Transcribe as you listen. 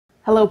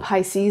Hello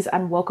Pisces,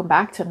 and welcome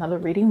back to another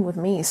reading with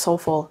me,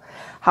 Soulful.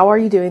 How are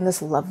you doing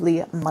this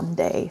lovely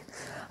Monday?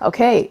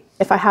 Okay,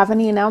 if I have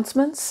any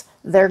announcements,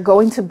 they're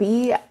going to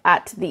be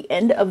at the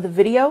end of the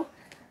video,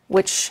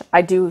 which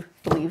I do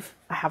believe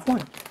I have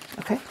one.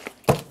 Okay,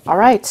 all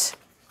right,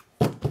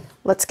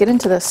 let's get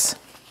into this.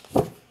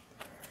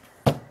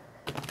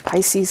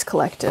 Pisces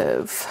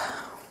Collective.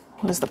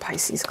 What does the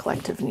Pisces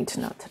Collective need to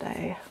know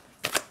today?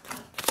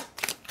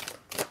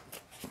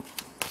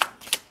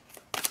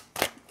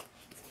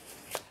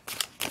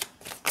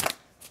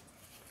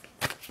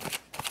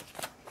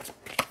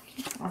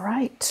 All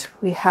right,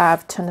 we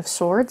have Ten of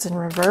Swords in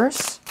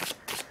reverse.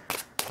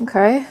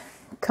 Okay,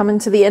 coming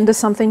to the end of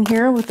something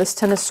here with this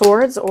Ten of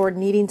Swords, or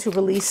needing to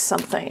release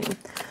something.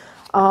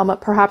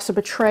 Perhaps a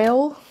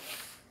betrayal.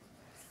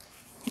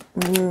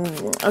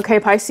 Okay,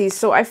 Pisces,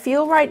 so I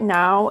feel right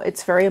now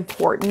it's very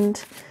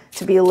important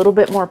to be a little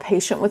bit more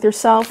patient with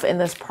yourself in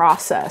this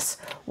process.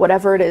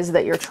 Whatever it is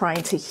that you're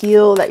trying to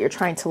heal, that you're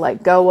trying to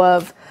let go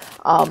of.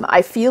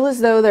 I feel as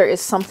though there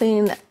is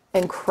something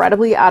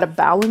incredibly out of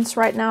balance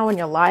right now in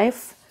your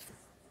life.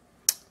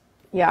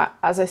 Yeah,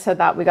 as I said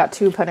that, we got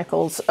Two of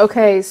Pentacles.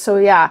 Okay, so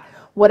yeah,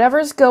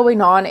 whatever's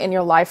going on in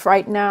your life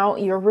right now,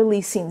 you're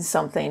releasing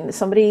something.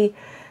 Somebody,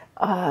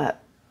 I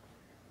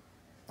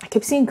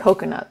keep seeing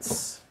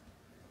coconuts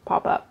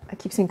pop up. I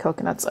keep seeing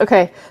coconuts.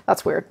 Okay,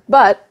 that's weird.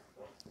 But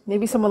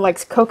maybe someone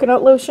likes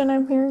coconut lotion,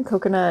 I'm hearing.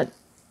 Coconut,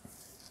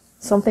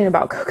 something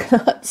about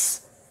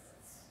coconuts.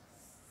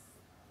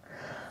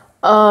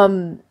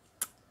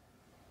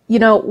 You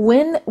know,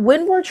 when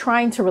we're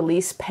trying to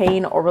release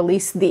pain or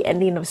release the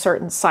ending of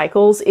certain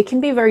cycles, it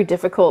can be very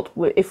difficult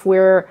if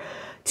we're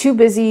too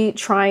busy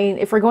trying,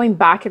 if we're going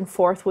back and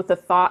forth with the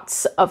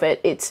thoughts of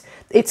it.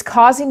 It's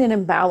causing an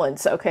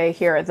imbalance, okay,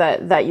 here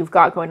that you've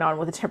got going on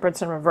with the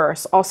Temperance in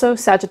reverse. Also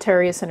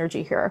Sagittarius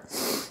energy here.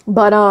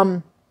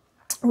 But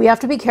we have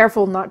to be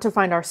careful not to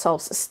find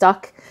ourselves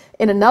stuck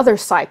in another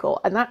cycle,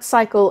 and that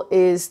cycle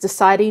is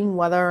deciding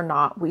whether or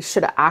not we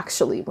should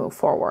actually move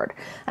forward.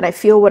 And I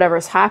feel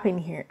whatever's happening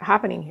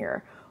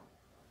here,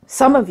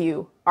 some of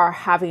you are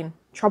having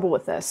trouble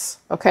with this,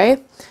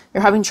 okay?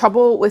 You're having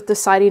trouble with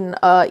deciding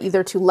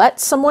either to let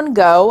someone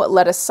go,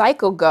 let a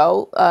cycle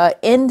go,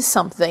 end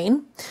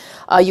something.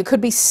 You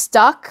could be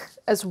stuck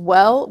as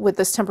well with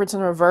this Temperance in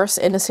reverse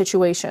in a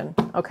situation,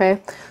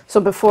 okay? So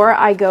before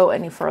I go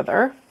any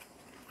further,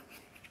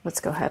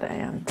 let's go ahead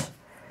and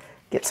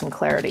get some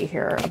clarity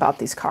here about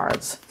these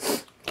cards.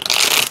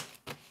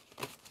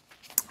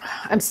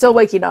 I'm still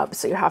waking up,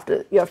 so you have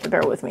to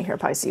bear with me here,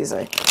 Pisces.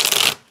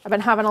 I've been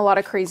having a lot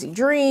of crazy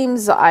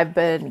dreams. I've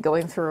been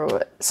going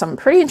through some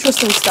pretty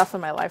interesting stuff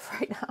in my life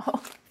right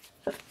now.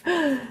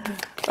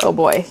 Oh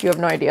boy, you have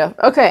no idea.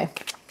 Okay,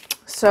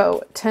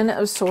 so Ten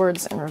of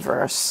Swords in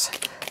reverse.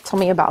 Tell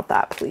me about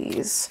that,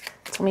 please.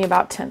 Tell me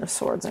about Ten of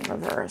Swords in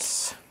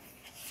reverse.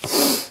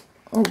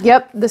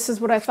 Yep, this is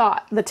what I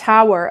thought. The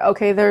Tower.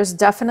 Okay, there's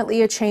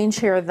definitely a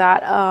change here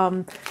that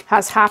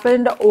has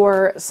happened,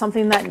 or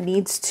something that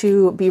needs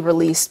to be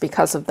released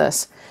because of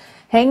this.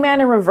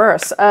 Hangman in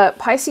reverse.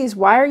 Pisces,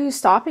 why are you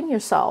stopping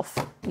yourself?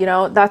 You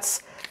know,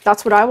 that's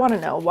what I want to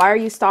know. Why are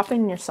you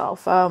stopping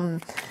yourself?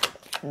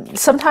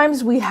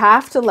 Sometimes we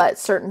have to let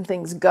certain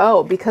things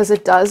go because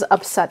it does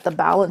upset the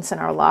balance in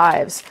our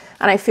lives.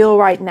 And I feel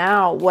right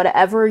now,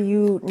 whatever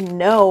you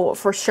know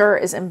for sure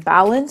is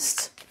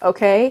imbalanced,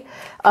 okay,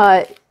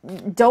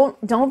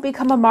 don't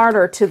become a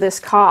martyr to this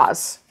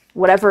cause,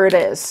 whatever it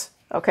is,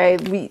 okay?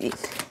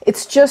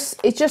 It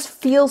just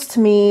feels to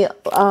me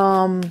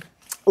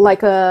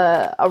like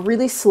a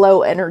really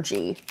slow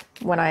energy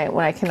when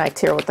I connect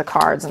here with the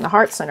cards and the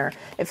Heart Center.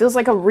 It feels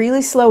like a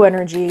really slow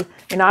energy.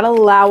 You're not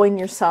allowing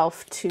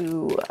yourself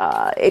to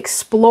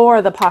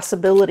explore the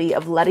possibility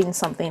of letting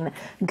something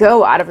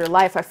go out of your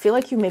life. I feel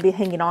like you may be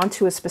hanging on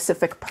to a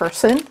specific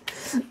person,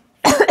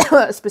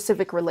 a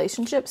specific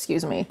relationship,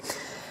 excuse me.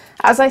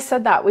 As I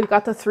said that, we've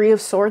got the Three of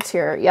Swords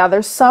here. Yeah,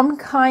 there's some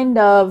kind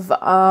of,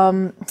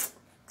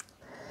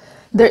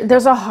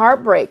 there's a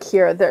heartbreak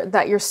here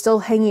that you're still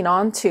hanging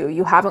on to.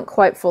 You haven't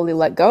quite fully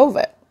let go of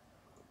it.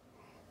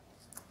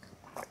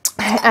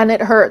 And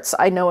it hurts.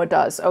 I know it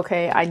does.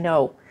 Okay, I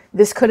know.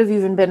 This could have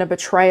even been a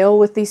betrayal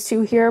with these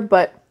two here,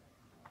 but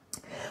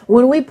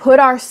when we put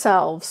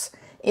ourselves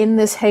in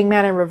this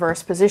Hangman in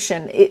reverse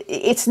position,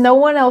 it's no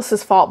one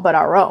else's fault but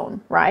our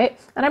own, right?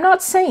 And I'm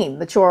not saying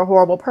that you're a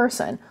horrible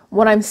person.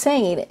 What I'm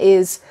saying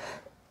is,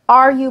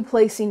 are you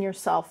placing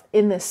yourself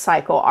in this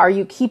cycle? Are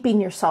you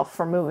keeping yourself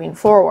from moving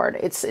forward?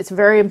 It's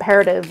very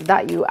imperative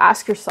that you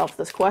ask yourself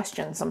this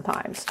question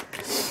sometimes.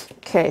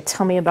 Okay,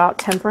 tell me about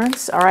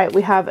Temperance. All right,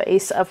 we have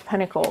Ace of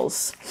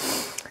Pentacles.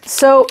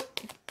 So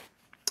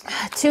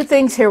two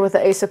things here with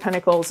the Ace of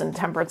Pentacles and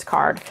Temperance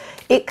card.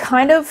 It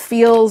kind of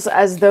feels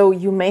as though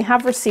you may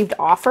have received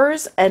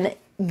offers, and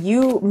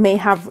you may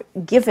have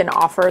given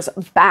offers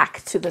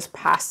back to this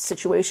past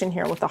situation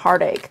here with the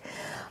heartache.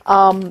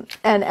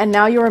 And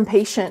now you're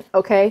impatient,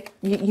 okay?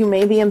 You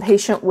may be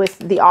impatient with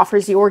the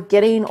offers you're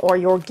getting or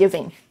you're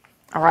giving,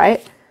 all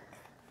right?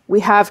 We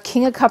have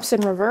King of Cups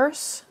in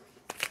reverse,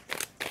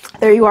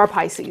 There you are,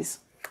 Pisces.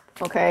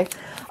 Okay.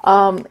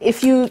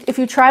 If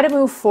you try to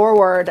move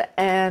forward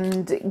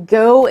and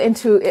go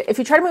into,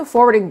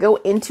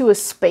 a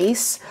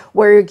space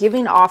where you're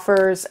giving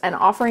offers and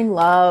offering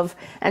love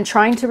and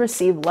trying to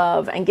receive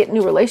love and get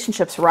new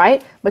relationships,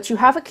 right? But you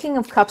have a King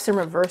of Cups in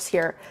reverse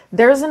here.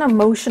 There's an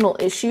emotional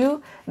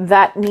issue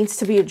that needs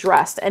to be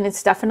addressed. And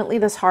it's definitely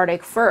this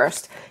heartache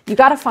first. You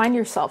got to find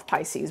yourself,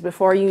 Pisces,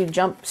 before you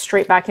jump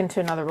straight back into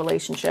another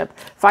relationship.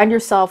 Find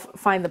yourself,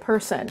 find the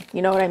person.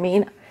 You know what I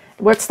mean?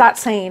 What's that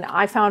saying?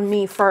 I found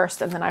me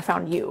first and then I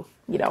found you.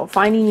 You know,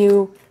 finding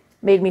you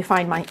made me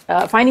find my,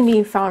 finding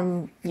me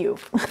found you.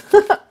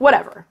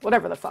 whatever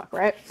the fuck,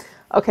 right?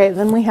 Okay,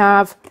 then we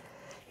have,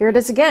 here it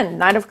is again,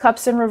 Knight of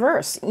Cups in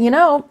reverse. You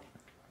know,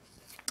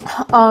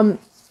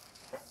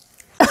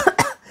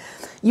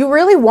 you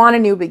really want a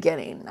new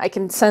beginning. I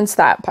can sense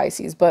that,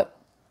 Pisces, but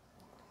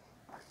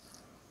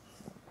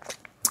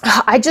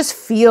I just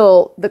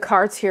feel the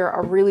cards here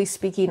are really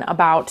speaking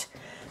about,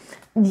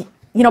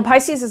 you know,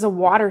 Pisces is a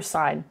water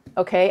sign,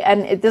 okay?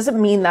 And it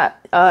doesn't mean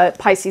that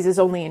Pisces is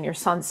only in your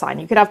sun sign.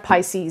 You could have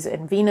Pisces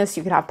in Venus.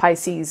 You could have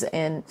Pisces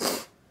in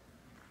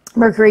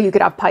Mercury. You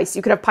could have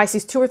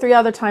Pisces 2 or 3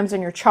 other times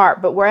in your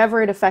chart. But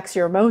wherever it affects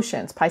your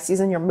emotions, Pisces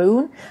in your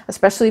moon,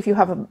 especially if you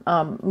have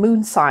a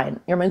moon sign,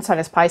 your moon sign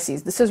is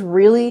Pisces. This is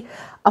really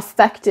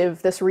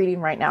effective, this reading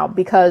right now,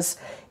 because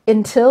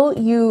until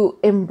you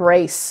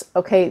embrace,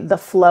 okay, the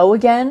flow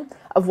again,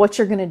 of what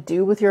you're going to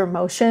do with your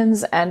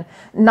emotions and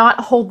not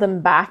hold them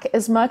back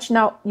as much.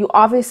 Now, you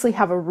obviously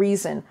have a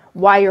reason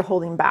why you're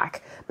holding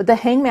back, but the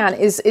Hangman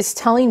is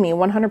telling me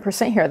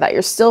 100% here that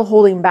you're still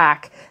holding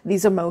back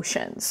these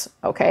emotions,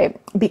 okay?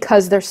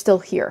 Because they're still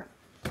here.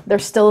 They're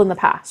still in the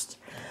past.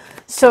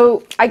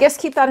 So I guess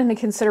keep that into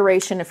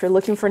consideration if you're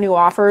looking for new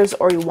offers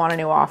or you want a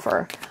new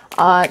offer.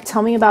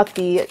 Tell me about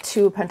the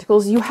Two of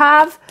Pentacles. You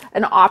have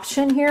an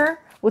option here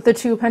with the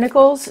Two of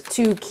Pentacles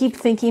to keep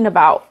thinking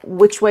about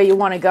which way you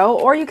want to go,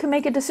 or you can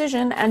make a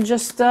decision and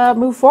just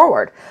move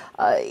forward.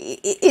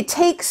 It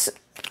takes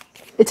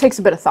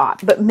a bit of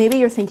thought, but maybe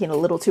you're thinking a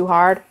little too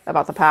hard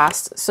about the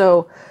past.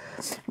 So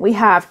we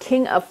have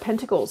King of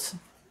Pentacles.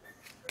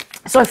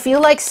 So I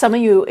feel like some of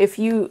you, if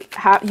you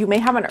may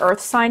have an earth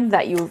sign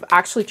that you've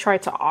actually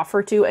tried to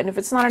offer to, and if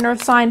it's not an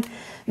earth sign,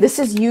 this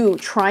is you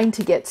trying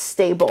to get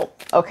stable,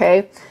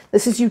 okay?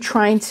 This is you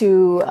trying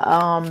to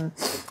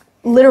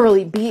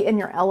literally be in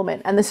your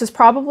element. And this is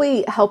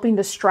probably helping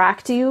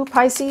distract you,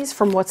 Pisces,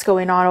 from what's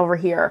going on over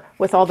here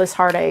with all this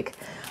heartache.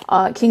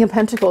 King of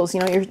Pentacles, you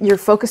know, you're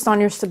focused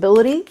on your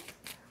stability,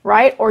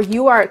 right? Or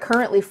you are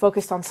currently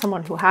focused on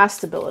someone who has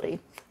stability.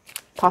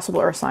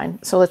 Possible earth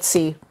sign. So let's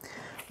see.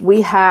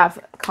 We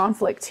have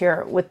conflict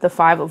here with the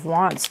Five of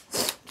Wands.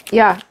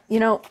 Yeah, you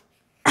know,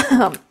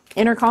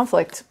 inner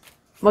conflict,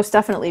 most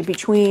definitely,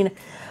 between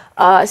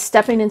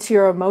stepping into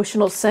your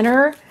emotional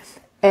center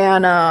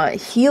and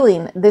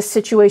healing this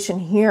situation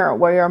here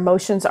where your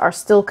emotions are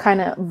still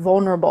kind of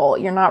vulnerable.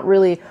 You're not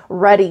really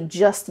ready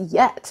just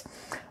yet.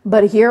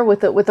 But here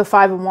with the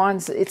Five of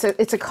Wands,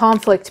 it's a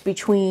conflict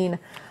between,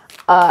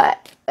 I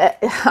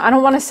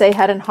don't want to say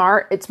head and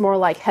heart. It's more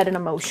like head and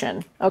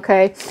emotion.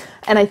 Okay.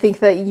 And I think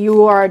that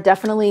you are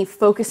definitely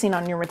focusing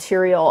on your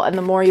material. And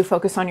the more you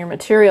focus on your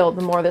material,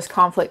 the more this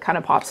conflict kind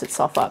of pops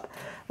itself up.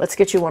 Let's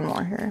get you one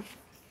more here.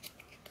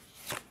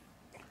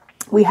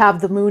 We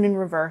have the Moon in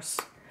reverse.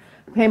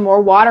 Okay,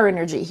 more water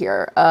energy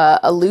here,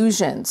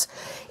 illusions.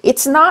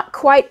 It's not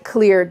quite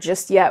clear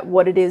just yet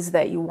what it is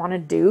that you want to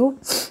do.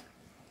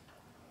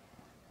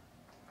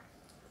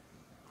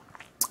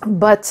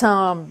 But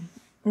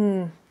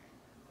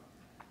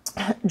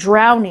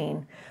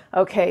drowning,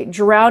 okay,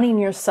 drowning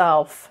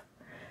yourself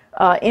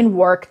in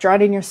work,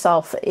 drowning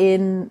yourself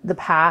in the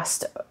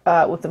past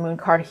with the Moon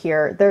card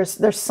here.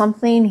 There's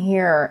something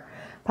here,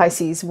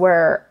 Pisces,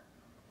 where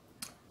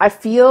I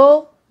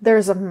feel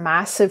there's a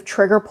massive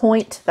trigger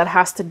point that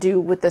has to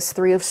do with this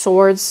Three of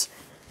Swords,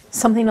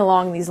 something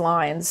along these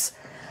lines.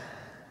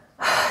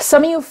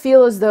 Some of you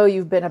feel as though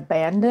you've been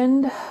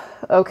abandoned,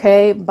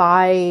 okay,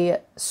 by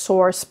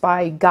source,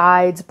 by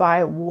guides,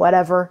 by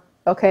whatever,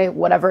 okay,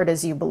 whatever it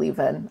is you believe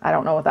in. I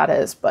don't know what that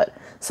is, but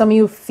some of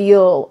you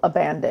feel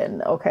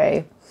abandoned,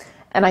 okay?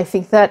 And I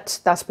think that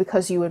that's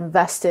because you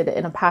invested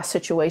in a past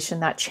situation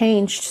that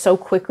changed so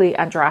quickly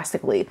and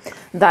drastically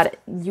that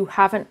you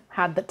haven't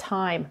had the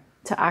time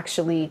to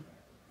actually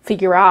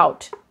figure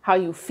out how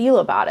you feel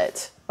about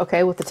it.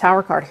 Okay, with the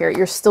Tower card here,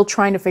 you're still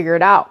trying to figure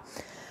it out.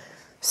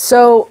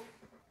 So,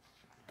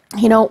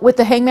 you know, with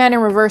the Hangman in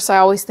reverse, I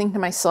always think to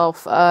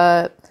myself,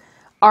 are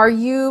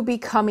you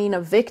becoming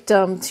a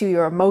victim to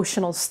your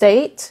emotional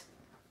state?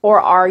 Or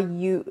are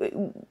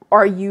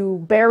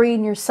you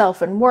burying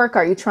yourself in work?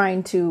 Are you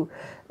trying to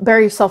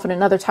bury yourself in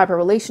another type of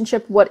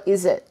relationship? What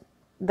is it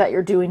that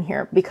you're doing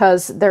here?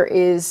 Because there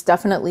is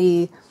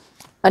definitely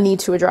a need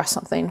to address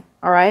something.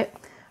 All right.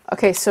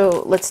 Okay,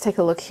 so let's take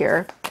a look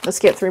here. Let's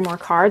get 3 more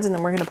cards and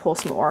then we're going to pull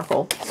some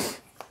Oracle.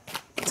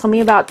 Tell me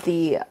about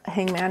the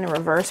Hangman in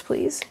reverse,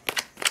 please.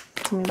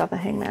 Tell me about the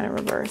Hangman in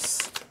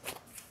reverse.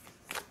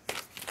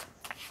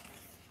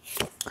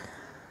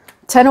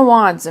 Ten of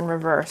Wands in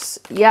reverse.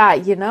 Yeah,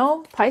 you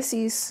know,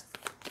 Pisces,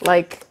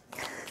 like,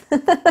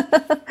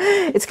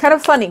 it's kind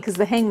of funny because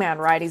the Hangman,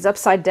 right? He's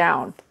upside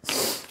down.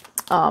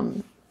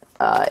 In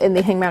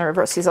the Hangman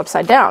reverse, he's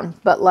upside down.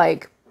 But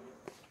like,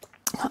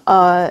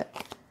 all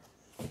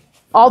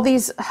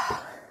these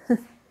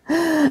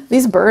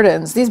these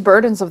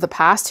burdens of the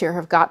past here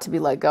have got to be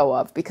let go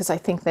of, because I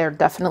think they're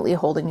definitely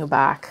holding you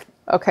back.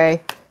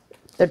 Okay,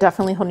 they're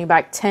definitely holding you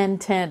back.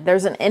 10-10.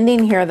 There's an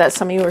ending here that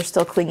some of you are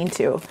still clinging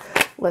to.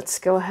 Let's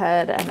go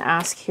ahead and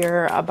ask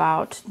here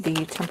about the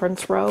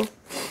Temperance row.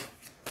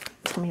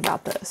 Tell me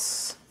about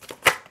this.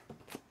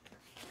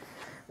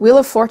 Wheel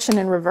of Fortune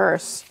in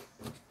reverse.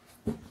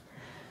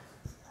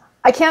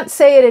 I can't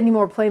say it any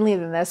more plainly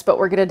than this, but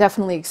we're going to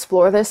definitely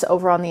explore this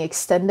over on the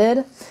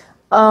extended.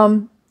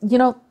 You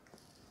know,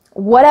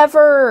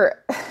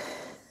 whatever,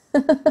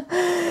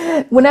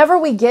 whenever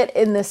we get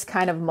in this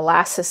kind of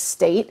molasses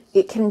state,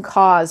 it can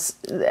cause,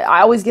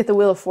 I always get the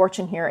Wheel of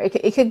Fortune here.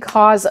 It can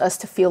cause us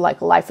to feel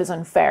like life is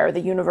unfair.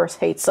 The universe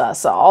hates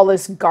us, all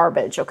this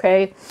garbage.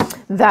 Okay.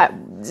 That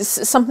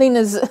something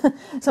is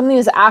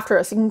after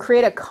us. You can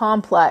create a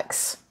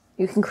complex.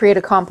 You can create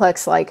a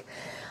complex like,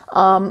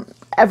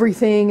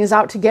 everything is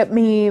out to get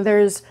me.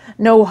 There's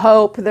no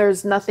hope.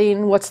 There's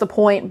nothing. What's the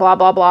point? Blah,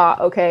 blah, blah.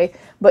 Okay.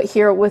 But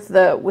here with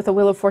the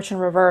Wheel of Fortune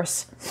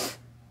reverse,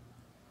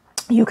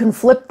 you can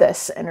flip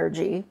this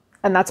energy.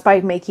 And that's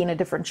by making a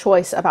different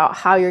choice about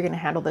how you're going to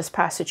handle this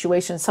past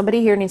situation.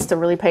 Somebody here needs to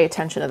really pay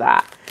attention to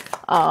that.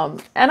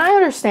 And I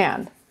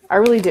understand. I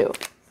really do.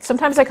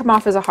 Sometimes I come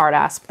off as a hard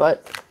ass,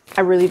 but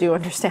I really do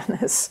understand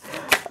this.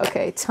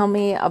 Okay. Tell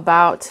me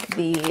about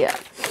the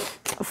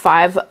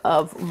Five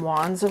of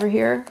Wands over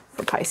here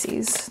for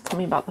Pisces. Tell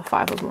me about the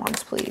Five of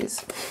Wands,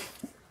 please.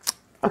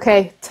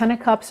 Okay, Ten of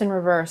Cups in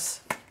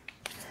reverse.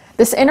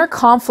 This inner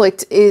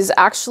conflict is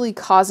actually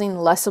causing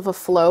less of a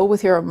flow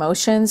with your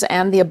emotions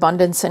and the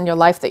abundance in your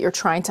life that you're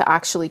trying to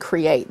actually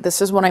create.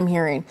 This is what I'm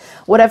hearing.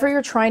 Whatever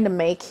you're trying to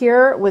make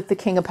here with the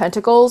King of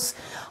Pentacles,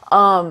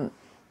 you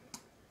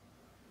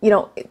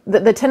know,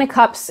 the Ten of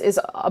Cups is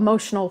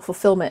emotional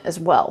fulfillment as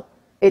well.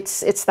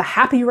 It's the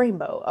happy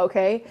rainbow,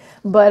 okay?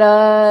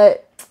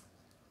 But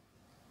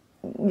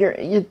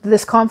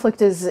this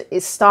conflict is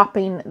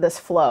stopping this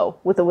flow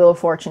with the Wheel of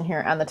Fortune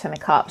here and the Ten of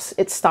Cups.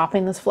 It's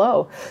stopping this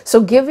flow.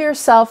 So give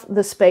yourself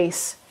the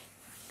space.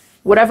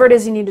 Whatever it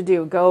is you need to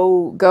do,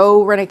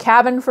 go rent a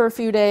cabin for a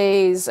few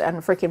days and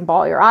freaking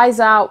bawl your eyes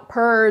out,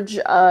 purge.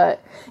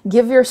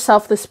 Give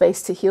yourself the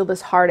space to heal this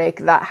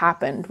heartache that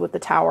happened with the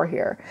Tower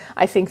here.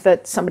 I think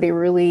that somebody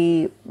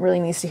really, really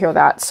needs to hear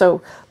that.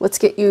 So let's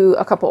get you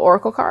a couple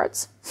oracle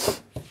cards.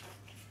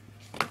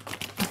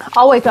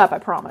 I'll wake up, I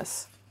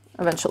promise,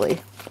 eventually.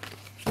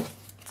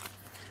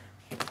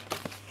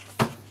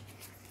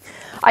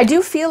 I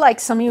do feel like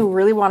some of you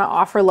really want to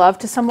offer love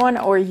to someone,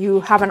 or you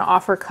have an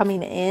offer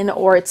coming in,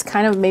 or it's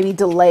kind of maybe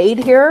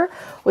delayed here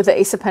with the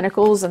Ace of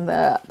Pentacles and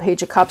the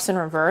Page of Cups in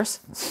reverse.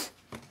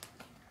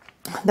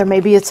 There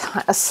may be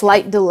a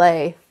slight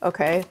delay.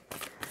 Okay,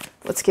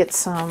 let's get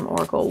some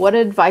oracle. What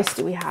advice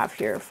do we have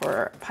here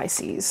for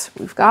Pisces?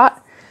 We've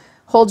got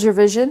hold your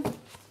vision.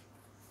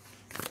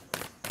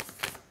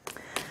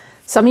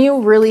 Some of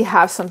you really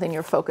have something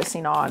you're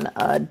focusing on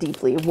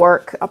deeply,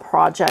 work, a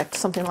project,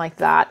 something like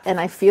that. And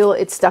I feel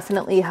it's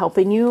definitely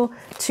helping you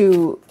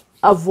to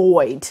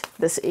avoid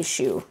this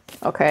issue,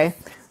 okay?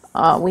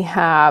 We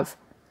have,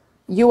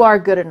 you are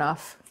good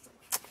enough.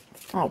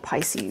 Oh,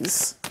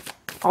 Pisces.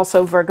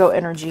 Also Virgo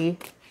energy.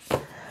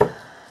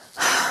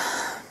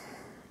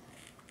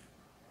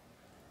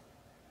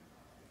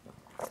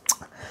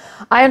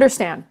 I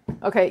understand.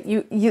 Okay,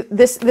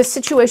 this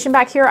situation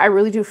back here, I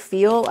really do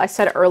feel, I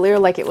said earlier,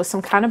 like it was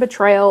some kind of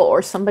betrayal,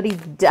 or somebody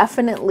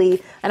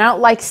definitely, and I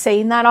don't like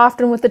saying that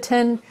often with the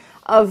Ten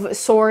of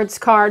Swords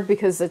card,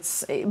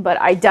 because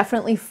but I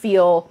definitely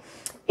feel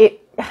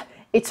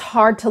it's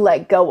hard to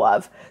let go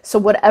of. So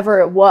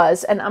whatever it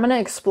was, and I'm going to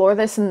explore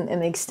this in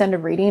the extended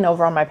reading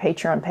over on my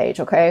Patreon page,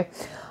 okay?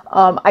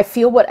 I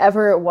feel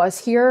whatever it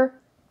was here,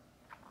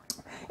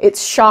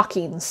 it's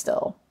shocking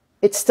still.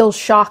 It's still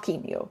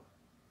shocking you.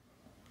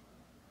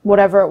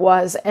 Whatever it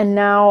was, and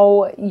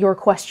now you're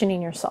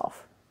questioning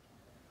yourself.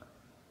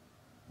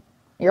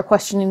 You're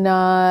questioning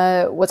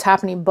what's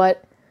happening,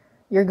 but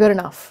you're good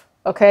enough,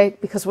 okay?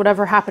 Because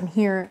whatever happened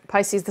here,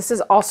 Pisces, this is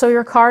also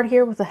your card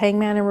here with the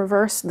Hangman in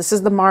reverse. This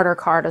is the Martyr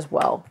card as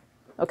well,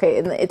 okay?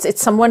 And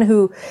it's someone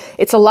who,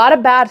 it's a lot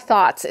of bad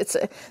thoughts. It's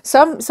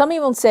some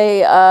even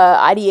say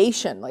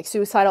ideation, like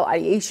suicidal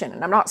ideation.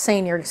 And I'm not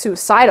saying you're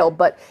suicidal,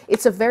 but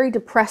it's a very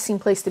depressing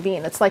place to be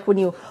in. It's like when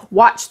you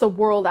watch the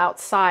world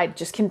outside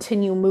just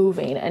continue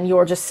moving, and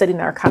you're just sitting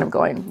there kind of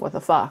going, what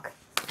the fuck?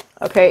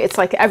 Okay, it's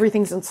like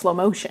everything's in slow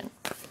motion.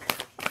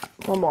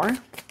 One more.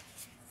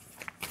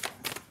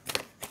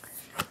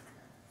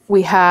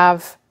 We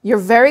have, you're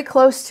very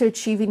close to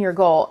achieving your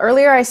goal.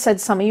 Earlier I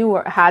said some of you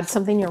had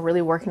something you're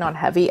really working on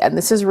heavy, and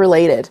this is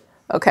related,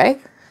 okay?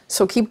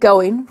 So keep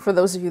going for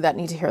those of you that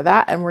need to hear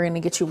that, and we're going to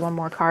get you one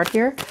more card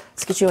here.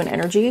 Let's get you an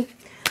energy.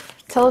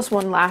 Tell us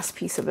one last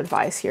piece of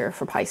advice here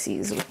for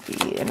Pisces with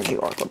the Energy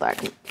Oracle deck.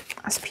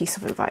 Last piece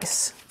of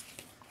advice.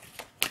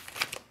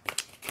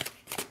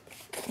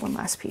 One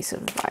last piece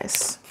of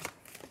advice.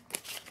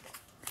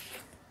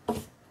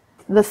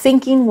 The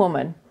thinking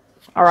woman.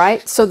 All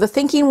right. So the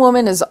thinking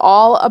woman is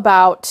all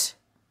about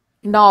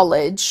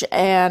knowledge,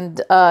 and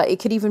it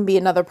could even be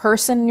another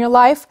person in your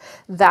life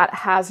that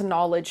has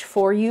knowledge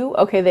for you.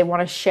 Okay. They want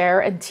to share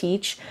and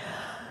teach.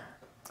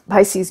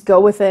 Pisces, go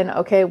within.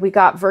 Okay. We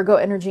got Virgo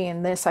energy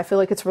in this. I feel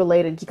like it's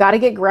related. You got to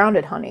get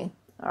grounded, honey.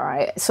 All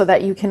right. So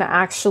that you can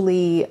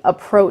actually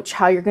approach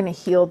how you're going to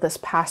heal this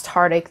past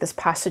heartache, this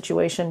past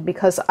situation,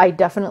 because I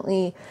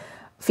definitely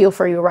feel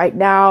for you right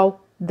now.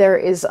 There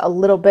is a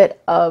little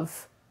bit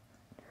of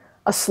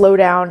a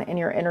slowdown in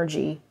your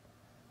energy.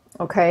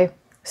 Okay.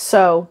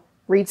 So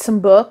read some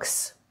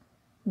books,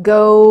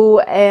 go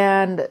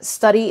and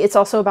study. It's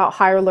also about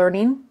higher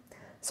learning.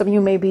 Some of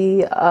you may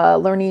be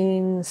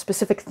learning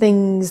specific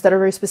things that are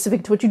very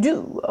specific to what you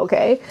do.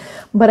 Okay.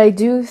 But I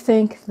do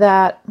think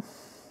that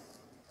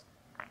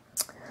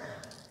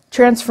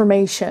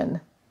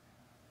transformation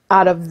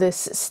out of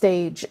this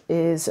stage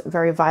is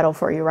very vital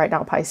for you right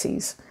now,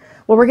 Pisces.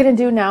 What we're going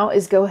to do now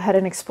is go ahead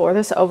and explore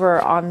this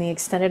over on the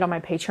extended on my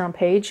Patreon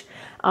page.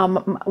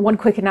 One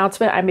quick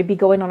announcement, I may be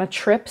going on a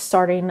trip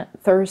starting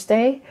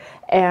Thursday,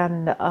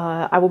 and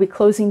I will be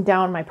closing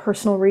down my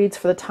personal reads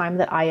for the time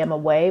that I am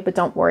away, but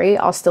don't worry,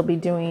 I'll still be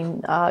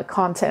doing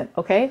content,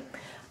 okay?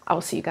 I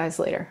will see you guys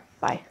later.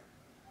 Bye.